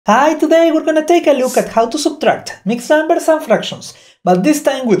Hi, today we're gonna take a look at how to subtract mixed numbers and fractions, but this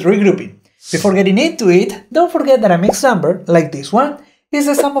time with regrouping. Before getting into it, don't forget that a mixed number, like this one, is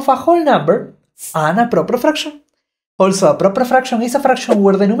the sum of a whole number and a proper fraction. Also, a proper fraction is a fraction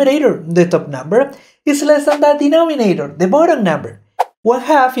where the numerator, the top number, is less than the denominator, the bottom number.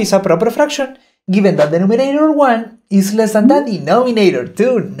 1/2 is a proper fraction, given that the numerator 1 is less than the denominator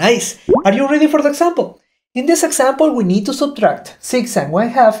 2. Nice! Are you ready for the example? In this example, we need to subtract 6 and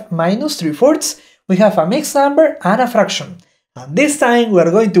 1/2 minus 3/4. We have a mixed number and a fraction. And this time we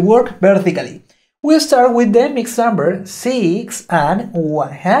are going to work vertically. We start with the mixed number 6 and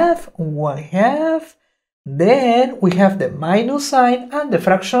 1/2. Then we have the minus sign and the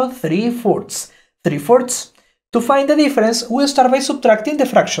fraction 3/4. 3/4. To find the difference, we start by subtracting the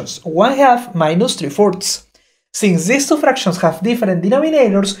fractions 1/2 minus 3/4. Since these two fractions have different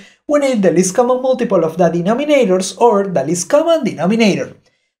denominators, we need the least common multiple of the denominators or the least common denominator.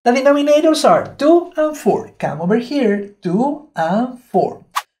 The denominators are 2 and 4. Come over here, 2 and 4.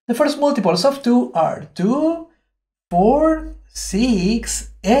 The first multiples of 2 are 2, 4, 6,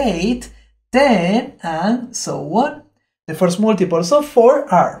 8, 10, and so on. The first multiples of 4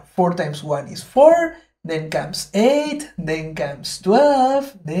 are 4 times 1 is 4, then comes 8, then comes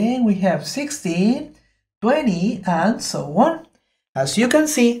 12, then we have 16, 20, and so on. As you can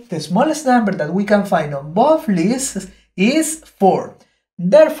see, the smallest number that we can find on both lists is 4.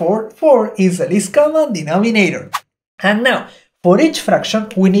 Therefore, 4 is the least common denominator. And now, for each fraction,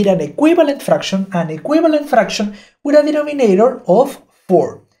 we need an equivalent fraction with a denominator of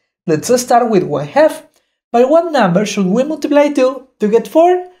 4. Let's start with 1/2. By what number should we multiply 2 to get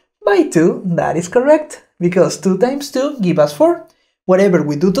 4? By 2, that is correct, because 2 times 2 give us 4. Whatever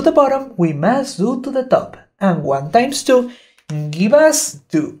we do to the bottom, we must do to the top. And 1 times 2 give us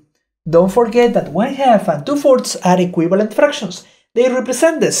 2. Don't forget that 1/2 and 2/4 are equivalent fractions. They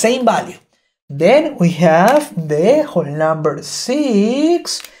represent the same value. Then we have the whole number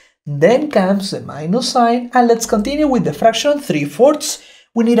 6. Then comes the minus sign. And let's continue with the fraction 3/4.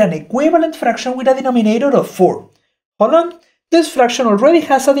 We need an equivalent fraction with a denominator of 4. Hold on. This fraction already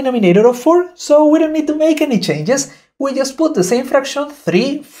has a denominator of 4, so we don't need to make any changes. We just put the same fraction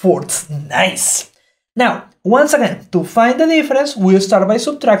 3/4. Nice! Now, once again, to find the difference, we start by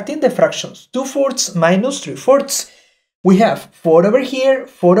subtracting the fractions 2/4 minus 3/4. We have 4 over here,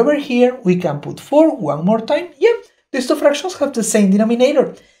 4 over here. We can put 4 one more time. Yep, these two fractions have the same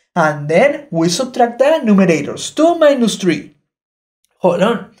denominator. And then we subtract the numerators. 2 minus 3. Hold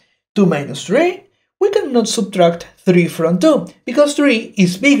on. 2 minus 3. We cannot subtract 3 from 2, because 3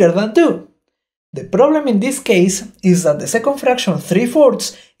 is bigger than 2. The problem in this case is that the second fraction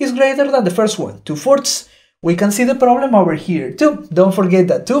 3/4 is greater than the first one, 2/4. We can see the problem over here too. Don't forget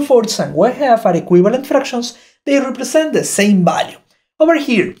that 2/4 and 1/2 are equivalent fractions. They represent the same value. Over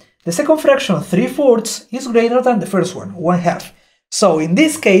here, the second fraction 3/4 is greater than the first one, 1/2. So in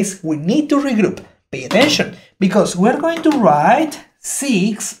this case, we need to regroup. Pay attention, because we're going to write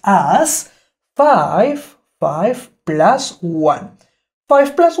 6 as 5 plus 1.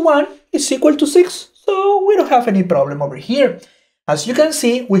 5 plus 1 is equal to 6, so we don't have any problem over here. As you can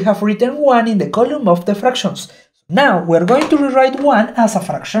see, we have written 1 in the column of the fractions. Now we're going to rewrite 1 as a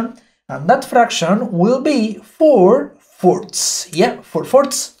fraction, and that fraction will be 4/4. Yeah,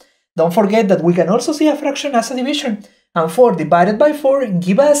 4/4. Don't forget that we can also see a fraction as a division, and 4 divided by 4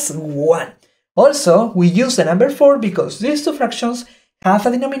 give us 1. Also, we use the number 4 because these two fractions have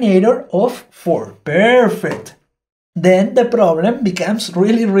a denominator of 4. Perfect! Then the problem becomes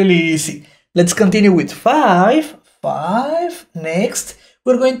really easy. Let's continue with 5. Next,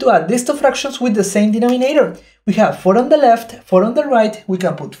 we're going to add these two fractions with the same denominator. We have 4 on the left, 4 on the right. We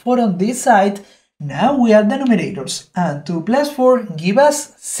can put 4 on this side. Now we add the numerators. And 2 plus 4 give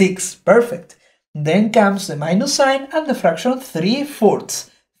us 6. Perfect. Then comes the minus sign and the fraction 3/4.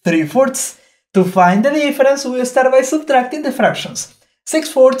 3/4. To find the difference, we start by subtracting the fractions.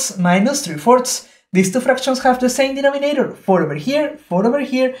 6/4 minus 3/4. These two fractions have the same denominator. 4 over here, 4 over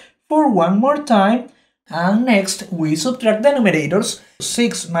here, 4 one more time. And next, we subtract the numerators.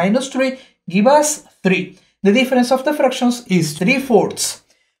 6 minus 3 give us 3. The difference of the fractions is 3/4.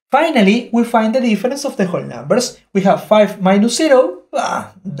 Finally, we find the difference of the whole numbers. We have 5 minus 0.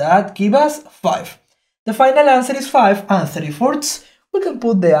 That gives us 5. The final answer is 5 and 3/4. We can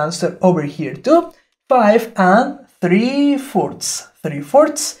put the answer over here too. 5 and 3/4.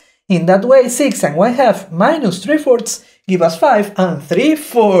 3/4. In that way, 6 and 1/2 minus 3/4 give us 5 and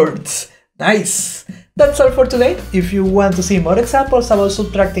 3/4. Nice! That's all for today. If you want to see more examples about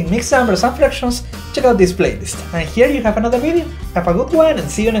subtracting mixed numbers and fractions, check out this playlist. And here you have another video. Have a good one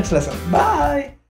and see you next lesson. Bye!